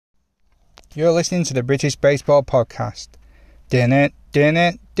You're listening to the British Baseball Podcast. I'm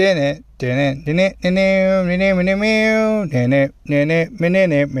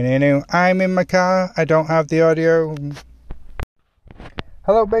in my car, I don't have the audio.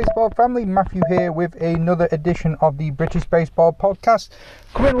 Hello baseball family, Matthew here with another edition of the British Baseball Podcast,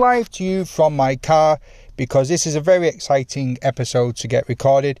 coming live to you from my car because this is a very exciting episode to get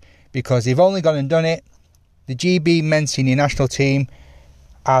recorded because they've only gone and done it. The GB men's senior national team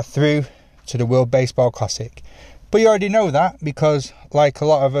are through to the World Baseball Classic. But you already know that because, like a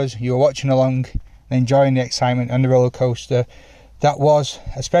lot of us, you were watching along and enjoying the excitement and the roller coaster that was,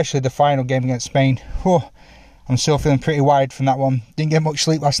 especially the final game against Spain. I'm still feeling pretty wired from that one. Didn't get much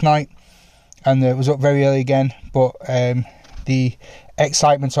sleep last night and was up very early again. But the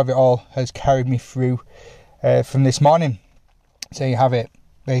excitement of it all has carried me through from this morning. So you have it.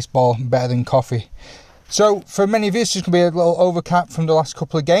 Baseball better than coffee. So for many of you, it's just going to be a little overcap from the last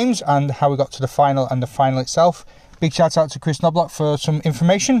couple of games and how we got to the final and the final itself. Big shout out to Chris Knobloch for some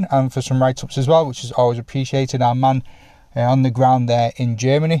information and for some write-ups as well, which is always appreciated, our man on the ground there in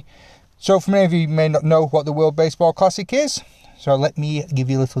Germany. So for many of you may not know what the World Baseball Classic is, so let me give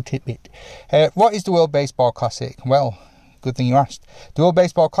you a little tidbit. What is the World Baseball Classic? Well, good thing you asked. The World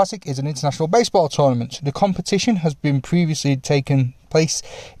Baseball Classic is an international baseball tournament. The competition has been previously taken place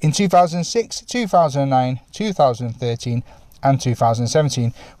in 2006, 2009, 2013 and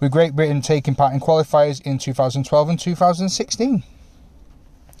 2017, with Great Britain taking part in qualifiers in 2012 and 2016.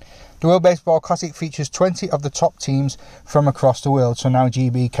 The World Baseball Classic features 20 of the top teams from across the world, so now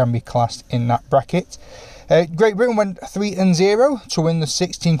GB can be classed in that bracket. Great Britain went 3-0 to win the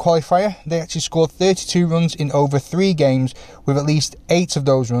 16 qualifier. They actually scored 32 runs in over 3 games, with at least 8 of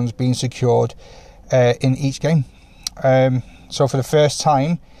those runs being secured in each game. So for the first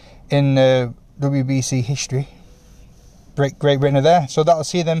time in WBC history, Great Britain are there. So that'll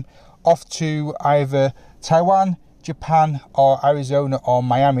see them off to either Taiwan, Japan or Arizona or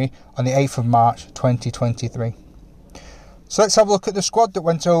Miami on the 8th of March 2023. So let's have a look at the squad that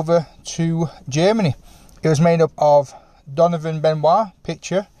went over to Germany. It was made up of Donovan Benoit,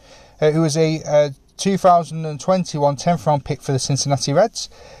 pitcher, who was a 2021 10th round pick for the Cincinnati Reds.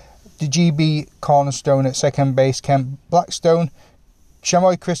 The GB cornerstone at second base, Kent Blackstone.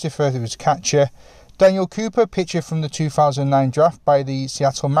 Shamoy Christopher, who was catcher. Daniel Cooper, pitcher from the 2009 draft by the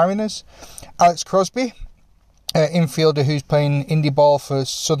Seattle Mariners. Alex Crosby, infielder who's playing indie ball for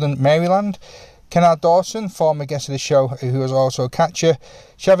Southern Maryland. Kennard Dawson, former guest of the show, who was also a catcher.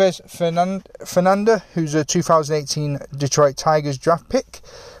 Chavez Fernanda, who's a 2018 Detroit Tigers draft pick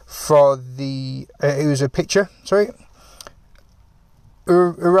for the who's a pitcher.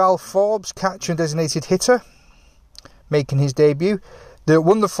 Ural Forbes, catcher and designated hitter, making his debut. The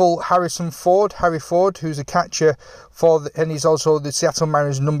wonderful Harry Ford, who's a catcher and he's also the Seattle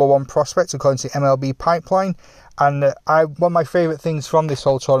Mariners' #1 prospect according to the MLB Pipeline. And one of my favourite things from this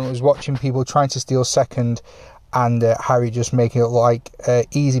whole tournament was watching people trying to steal second and Harry just making it look like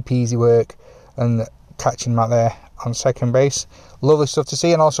easy peasy work and catching him out there on second base. Lovely stuff to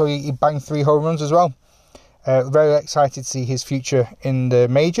see, and also he banged 3 home runs as well. Very excited to see his future in the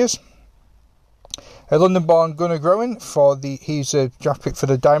majors. London-born Gunnar Groen, he's a draft pick for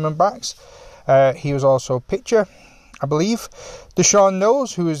the Diamondbacks. He was also a pitcher, I believe. Deshaun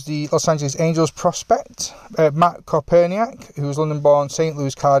Knowles, who is the Los Angeles Angels prospect. Matt Koperniak, who was London-born St.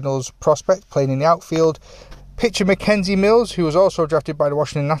 Louis Cardinals prospect, playing in the outfield. Pitcher Mackenzie Mills, who was also drafted by the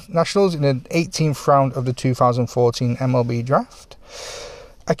Washington Nationals in the 18th round of the 2014 MLB draft.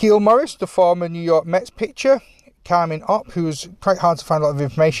 Akil Morris, the former New York Mets pitcher. Carmen Opp, who was quite hard to find a lot of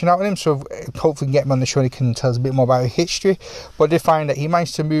information out on him, so hopefully we can get him on the show and he can tell us a bit more about his history. But I did find that he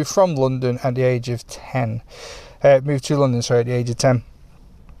managed to move from London at the age of 10. Moved to London, at the age of 10.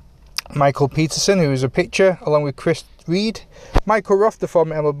 Michael Peterson, who was a pitcher, along with Chris Reed. Michael Roth, the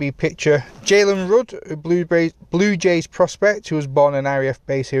former MLB pitcher. Jalen Rudd, a Blue Jays prospect, who was born on RAF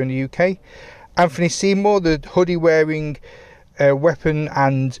base here in the UK. Anthony Seymour, the hoodie-wearing, weapon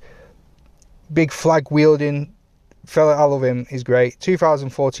and big flag-wielding fella. I love him, he's great.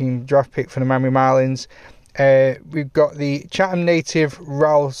 2014 draft pick for the Miami Marlins. We've got the Chatham native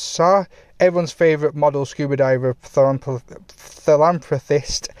Raul Sarr, everyone's favourite model scuba diver,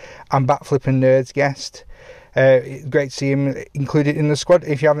 philanthropist and bat-flipping nerds guest. Great to see him included in the squad.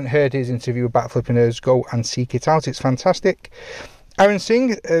 If you haven't heard his interview with Bat-Flipping Nerds, go and seek it out, it's fantastic. Aaron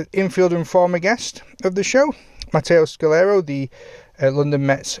Singh, infielder and former guest of the show. Matteo Scalero, the London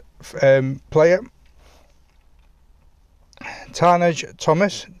Mets player. Tarnaj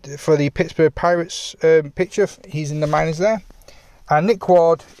Thomas for the Pittsburgh Pirates pitcher, he's in the minors there. And Nick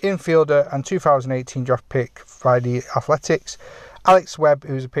Ward, infielder and 2018 draft pick by the Athletics. Alex Webb,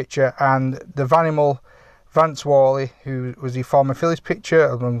 who's a pitcher, and the Vanimal Vance Worley, who was the former Phillies pitcher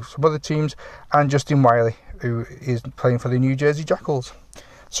among some other teams, and Justin Wiley, who is playing for the New Jersey Jackals.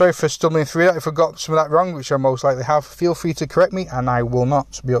 Sorry for stumbling through that. If I got some of that wrong, which I most likely have, feel free to correct me, and I will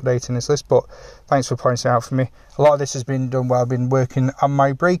not be updating this list, but thanks for pointing it out for me. A lot of this has been done while I've been working on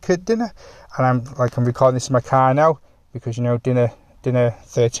my break at dinner, and I'm recording this in my car now, because, you know, dinner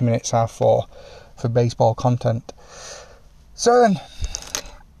 30 minutes half for baseball content. So then,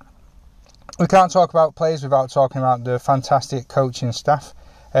 we can't talk about players without talking about the fantastic coaching staff.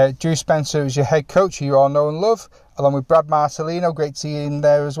 Drew Spencer is your head coach, who you all know and love, along with Brad Marcelino, great to see him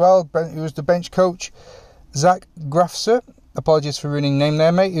there as well, who was the bench coach. Zach Grafser, apologies for ruining name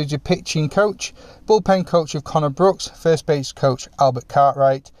there, mate, who's your pitching coach. Bullpen coach of Connor Brooks, first base coach Albert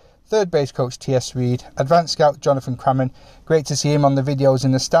Cartwright, third base coach T.S. Reed, advanced scout Jonathan Crammon, great to see him on the videos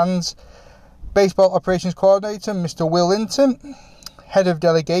in the stands. Baseball operations coordinator Mr. Will Linton, head of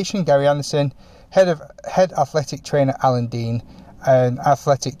delegation Gary Anderson, head athletic trainer Alan Dean, and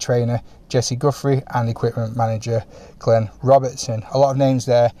athletic trainer Jesse Guthrie, and equipment manager Glenn Robertson. A lot of names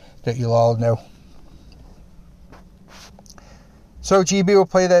there that you'll all know. So GB will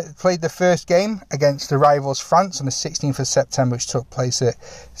played the first game against the rivals France on the 16th of September, which took place at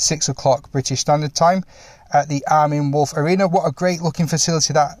 6 o'clock British Standard Time at the Armin Wolf Arena. What a great looking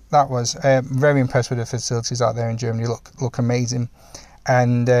facility that was. Very impressed with the facilities out there in Germany. Look amazing.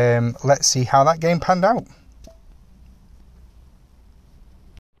 And let's see how that game panned out.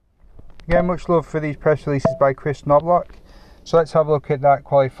 Again, much love for these press releases by Chris Knobloch. So let's have a look at that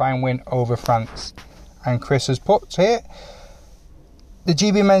qualifying win over France. And Chris has put here, the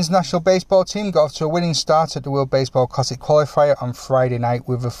GB men's national baseball team got off to a winning start at the World Baseball Classic qualifier on Friday night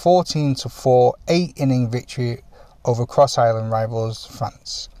with a 14-4 8-inning victory over Cross Island rivals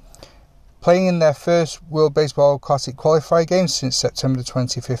France. Playing in their first World Baseball Classic qualifier game since September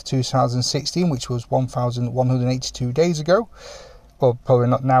 25th, 2016, which was 1,182 days ago. Well, probably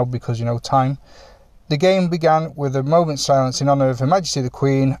not now because, you know, time. The game began with a moment's silence in honour of Her Majesty the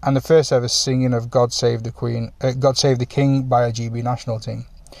Queen and the first ever singing of God Save the Queen, God Save the King by a GB national team.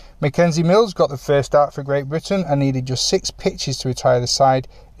 Mackenzie Mills got the first start for Great Britain and needed just 6 pitches to retire the side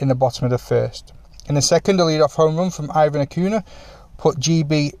in the bottom of the first. In the second, a lead-off home run from Ivan Acuna put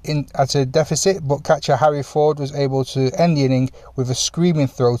GB in at a deficit, but catcher Harry Ford was able to end the inning with a screaming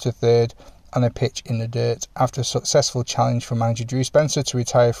throw to third on a pitch in the dirt after a successful challenge from manager Drew Spencer to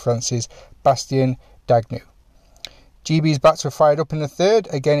retire France's Bastien Daigneault. GB's bats were fired up in the third.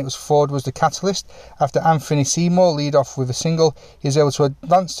 Again, it was Ford was the catalyst. After Anthony Seymour lead off with a single, he was able to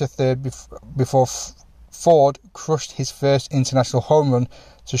advance to third before Ford crushed his first international home run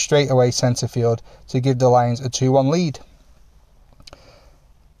to straightaway centre field to give the Lions a 2-1 lead.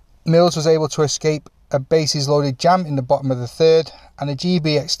 Mills was able to escape a bases loaded jam in the bottom of the third, and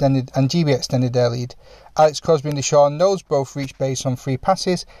GB extended their lead. Alex Crosby and Deshaun Knowles both reached base on 3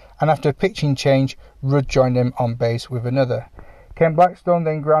 passes, and after a pitching change, Rudd joined them on base with another. Ken Blackstone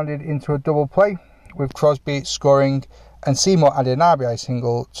then grounded into a double play, with Crosby scoring and Seymour added an RBI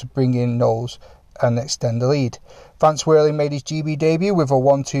single to bring in Knowles and extend the lead. Vance Worley made his GB debut with a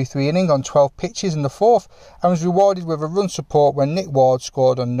 1-2-3 inning on 12 pitches in the fourth, and was rewarded with a run support when Nick Ward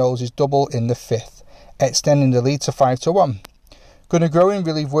scored on Knowles' double in the fifth, extending the lead to 5-1. Gunnar Groen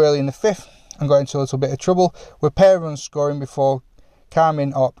relieved Worley in the fifth and got into a little bit of trouble, with pair runs scoring before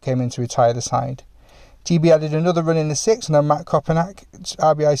Carmine Opp came in to retire the side. GB added another run in the sixth and a Matt Kopanak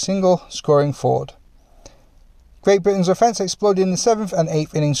RBI single, scoring Ford. Great Britain's offence exploded in the 7th and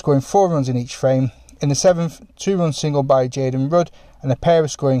 8th innings, scoring 4 runs in each frame. In the 7th, 2-run single by Jaden Rudd and a pair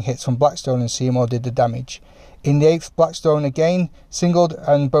of scoring hits from Blackstone and Seymour did the damage. In the 8th, Blackstone again singled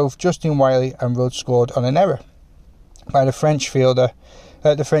and both Justin Wiley and Rudd scored on an error by the French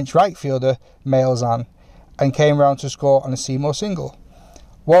right fielder Malzahn, and came round to score on a Seymour single.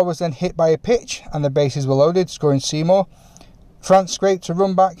 Ward was then hit by a pitch and the bases were loaded, scoring Seymour. France scraped a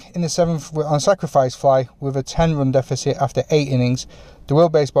run back in the 7th on a sacrifice fly with a 10-run deficit after 8 innings. The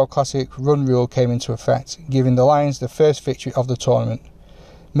World Baseball Classic run rule came into effect, giving the Lions the first victory of the tournament.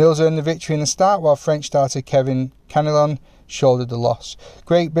 Mills earned the victory in the start, while French starter Kevin Cannelon shouldered the loss.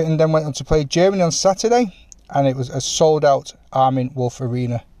 Great Britain then went on to play Germany on Saturday, and it was a sold-out Armin Wolf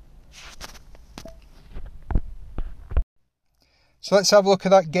Arena. So let's have a look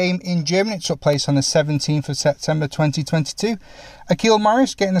at that game in Germany. It took place on the 17th of September 2022. Akil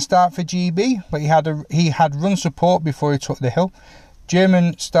Morris getting the start for GB, but he had run support before he took the hill.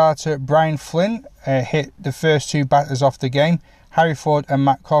 German starter Brian Flynn hit the first 2 batters off the game. Harry Ford and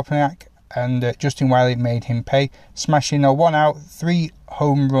Matt Kopanak, and Justin Wiley made him pay, smashing a 1-out,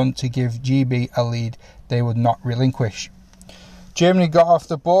 3-home run to give GB a lead they would not relinquish. Germany got off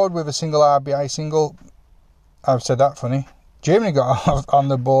the board with a single RBI single. I've said that funny. Germany got off on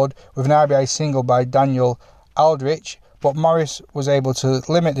the board with an RBI single by Daniel Aldrich, but Morris was able to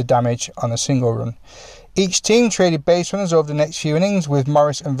limit the damage on a single run. Each team traded base runners over the next few innings, with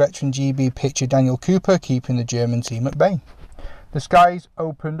Morris and veteran GB pitcher Daniel Cooper keeping the German team at bay. The skies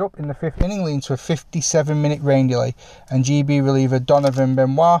opened up in the 5th inning, leading to a 57-minute rain delay, and GB reliever Donovan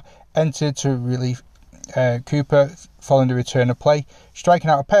Benoit entered to relieve Cooper following the return of play, striking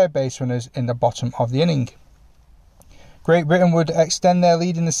out a pair of base runners in the bottom of the inning. Great Britain would extend their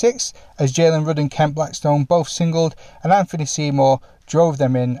lead in the 6th as Jalen Rudd and Kent Blackstone both singled, and Anthony Seymour drove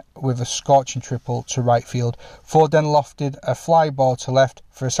them in with a scorching triple to right field. Ford then lofted a fly ball to left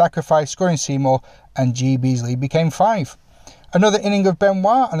for a sacrifice, scoring Seymour, and GB's lead became 5. Another inning of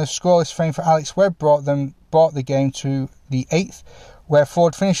Benoit and a scoreless frame for Alex Webb brought the game to the 8th, where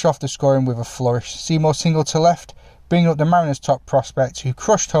Ford finished off the scoring with a flourish. Seymour singled to left, bringing up the Mariners' top prospect, who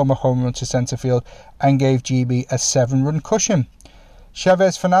crushed home a home run to centre field and gave GB a 7-run cushion.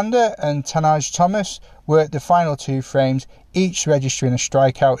 Chavez Fernandez and Tanaj Thomas were the final 2 frames, each registering a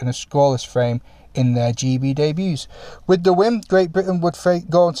strikeout in a scoreless frame in their GB debuts. With the win, Great Britain would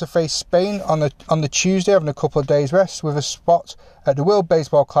go on to face Spain on the Tuesday, having a couple of days rest, with a spot at the World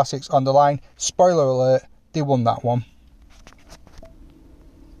Baseball Classics on the line. Spoiler alert, they won that one.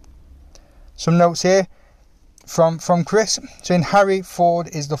 Some notes here from Chris, saying Harry Ford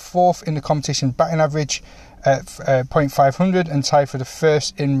is the 4th in the competition batting average at .500 and tied for the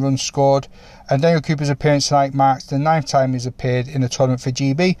first in runs scored, and Daniel Cooper's appearance tonight marks the 9th time he's appeared in the tournament for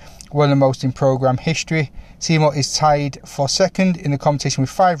GB, one of the most in programme history. Seymour is tied for 2nd in the competition with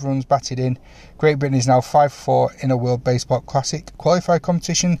 5 runs batted in. Great Britain is now 5-4 in a World Baseball Classic qualifier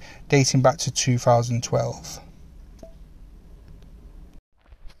competition dating back to 2012.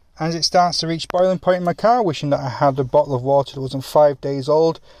 As it starts to reach boiling point in my car, wishing that I had a bottle of water that wasn't 5 days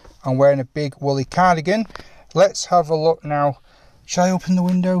old and wearing a big woolly cardigan, let's have a look now. Shall I open the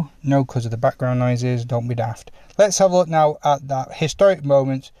window? No, because of the background noises, don't be daft. Let's have a look now at that historic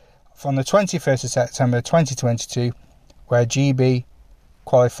moment from the 21st of September 2022, where GB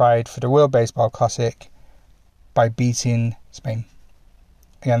qualified for the World Baseball Classic by beating Spain.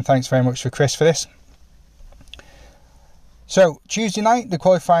 Again, thanks very much for Chris for this. So, Tuesday night, the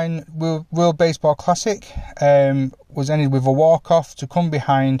qualifying World Baseball Classic was ended with a walk-off to come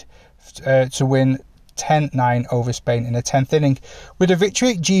behind to win 10-9 over Spain in the 10th inning. With the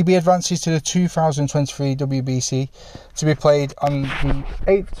victory, GB advances to the 2023 WBC to be played on the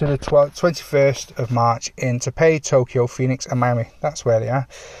 8th to the 21st of March in Taipei, Tokyo, Phoenix and Miami. That's where they are.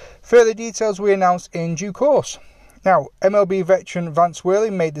 Further details will be announced in due course. Now, MLB veteran Vance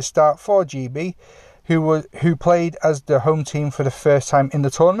Worley made the start for GB, who played as the home team for the first time in the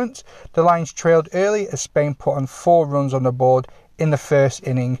tournament. The Lions trailed early as Spain put on 4 runs on the board in the first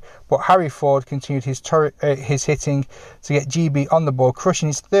inning, but Harry Ford continued his hitting to get GB on the board, crushing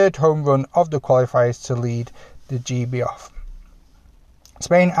his 3rd home run of the qualifiers to lead the GB off.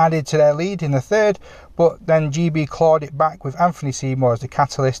 Spain added to their lead in the 3rd, but then GB clawed it back with Anthony Seymour as the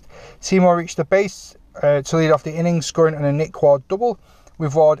catalyst. Seymour reached the base to lead off the inning, scoring on a Nick Ward double,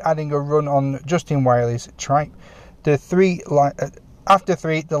 with Ward adding a run on Justin Wiley's tripe. After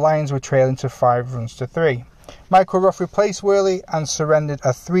 3, the Lions were trailing to 5 runs to 3. Michael Ruff replaced Worley and surrendered a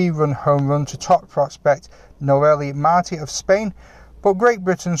 3-run home run to top prospect Noelli Marti of Spain, but Great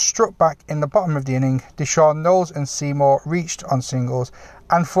Britain struck back in the bottom of the inning. Deshaun Knowles and Seymour reached on singles,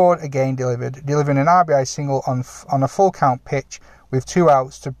 and Ford again delivering an RBI single on a full count pitch with 2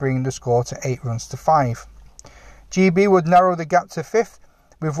 outs to bring the score to 8 runs to 5. GB would narrow the gap to 5th,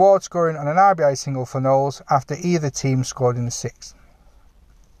 with Ward scoring on an RBI single for Knowles after neither team scored in the 6th.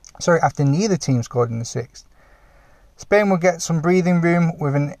 Spain will get some breathing room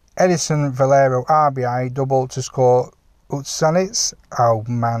with an Edison Valero RBI double to score Utsanitz. Oh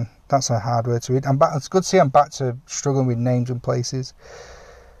man, that's a hard word to read. It's good to see I'm back to struggling with names and places.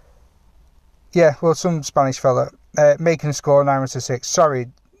 Yeah, well, some Spanish fella making a score 9 runs to 6. Sorry,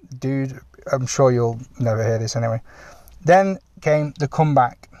 dude. I'm sure you'll never hear this anyway. Then came the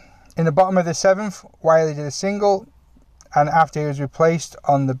comeback. In the bottom of the 7th, Wiley did a single, and after he was replaced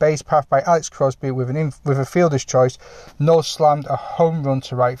on the base path by Alex Crosby with a fielder's choice, Knowles slammed a home run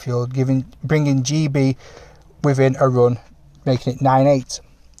to right field, bringing GB within a run, making it 9-8.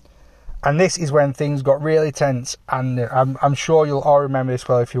 And this is when things got really tense, and I'm sure you'll all remember this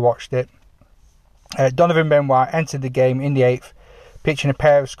well if you watched it. Donovan Benoit entered the game in the 8th, pitching a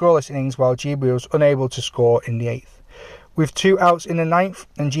pair of scoreless innings while GB was unable to score in the 8th. With 2 outs in the 9th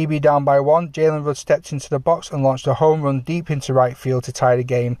and GB down by 1, Jalen Rudd stepped into the box and launched a home run deep into right field to tie the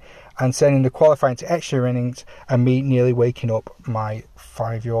game and sending the qualifying to extra innings, and me nearly waking up my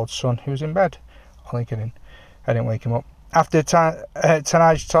 5-year-old son who was in bed. Only kidding, I didn't wake him up. After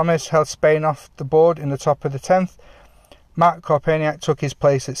Tanaj Thomas held Spain off the board in the top of the 10th, Matt Kopeniak took his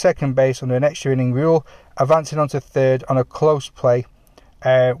place at second base under an extra inning rule, advancing onto third on a close play,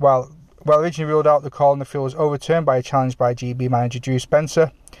 while originally ruled out, the call in the field was overturned by a challenge by GB manager Drew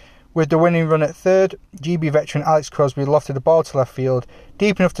Spencer. With the winning run at third, GB veteran Alex Crosby lofted the ball to left field,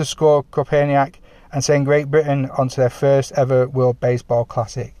 deep enough to score Kopeniak and send Great Britain onto their first ever World Baseball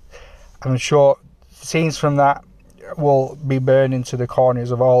Classic. I'm sure scenes from that will be burned into the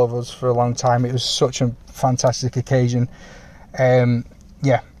corners of all of us for a long time. It was such a fantastic occasion.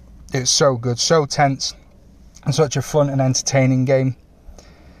 Yeah, it's so good, so tense, and such a fun and entertaining game.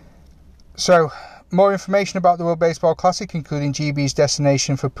 So, more information about the World Baseball Classic, including GB's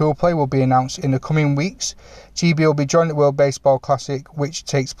destination for pool play, will be announced in the coming weeks. GB will be joining the World Baseball Classic, which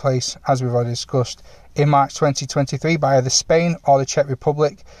takes place, as we've already discussed, in March 2023 by either Spain or the Czech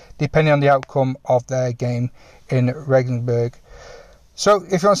Republic, depending on the outcome of their game in Regensburg. So,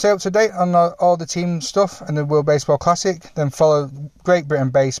 if you want to stay up to date on all the team stuff and the World Baseball Classic, then follow Great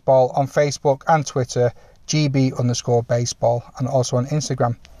Britain Baseball on Facebook and Twitter, GB_baseball, and also on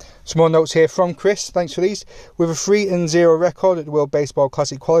Instagram. Some more notes here from Chris, thanks for these. With a 3-0 record at the World Baseball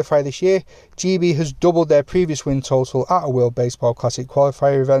Classic qualifier this year, GB has doubled their previous win total at a World Baseball Classic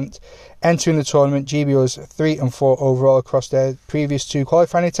qualifier event. Entering the tournament, GB was 3-4 overall across their previous 2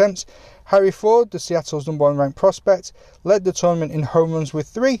 qualifying attempts. Harry Ford, the Seattle's #1 ranked prospect, led the tournament in home runs with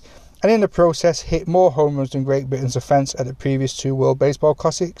 3, and in the process hit more home runs than Great Britain's offence at the previous 2 World Baseball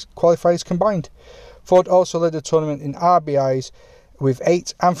Classic qualifiers combined. Ford also led the tournament in RBIs with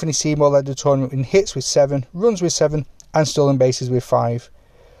 8. Anthony Seymour led the tournament in hits with 7, runs with 7, and stolen bases with 5.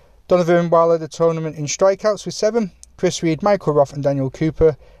 Donovan Wilder led the tournament in strikeouts with 7. Chris Reed, Michael Roth, and Daniel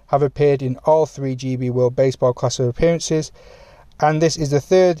Cooper have appeared in all 3 GB World Baseball Classic appearances, and this is the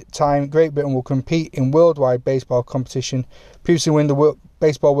 3rd time Great Britain will compete in worldwide baseball competition. Previously won the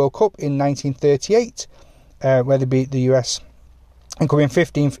Baseball World Cup in 1938, where they beat the US, and coming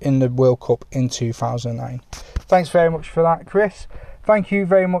 15th in the World Cup in 2009. Thanks very much for that, Chris. Thank you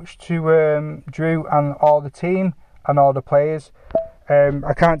very much to Drew and all the team and all the players.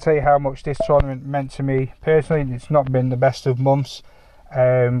 I can't tell you how much this tournament meant to me personally. It's not been the best of months.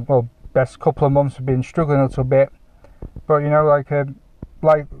 Best couple of months have been struggling a little bit, but you know, like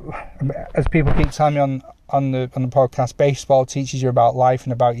as people keep telling me on the podcast, baseball teaches you about life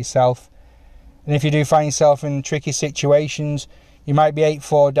and about yourself. And if you do find yourself in tricky situations, you might be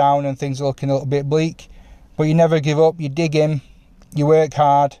 8-4 down and things are looking a little bit bleak, but you never give up. You dig in, you work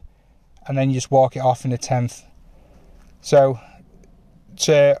hard, and then you just walk it off in the 10th. So,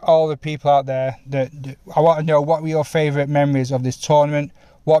 to all the people out there, I want to know, what were your favourite memories of this tournament?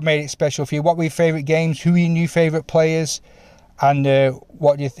 What made it special for you? What were your favourite games? Who were your new favourite players? And who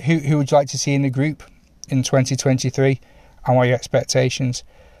would you like to see in the group in 2023? And what are your expectations?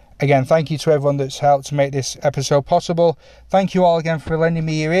 Again, thank you to everyone that's helped to make this episode possible. Thank you all again for lending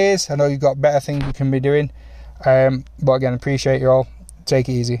me your ears. I know you've got better things you can be doing. But again, appreciate you all. Take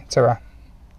it easy. Ta-ra.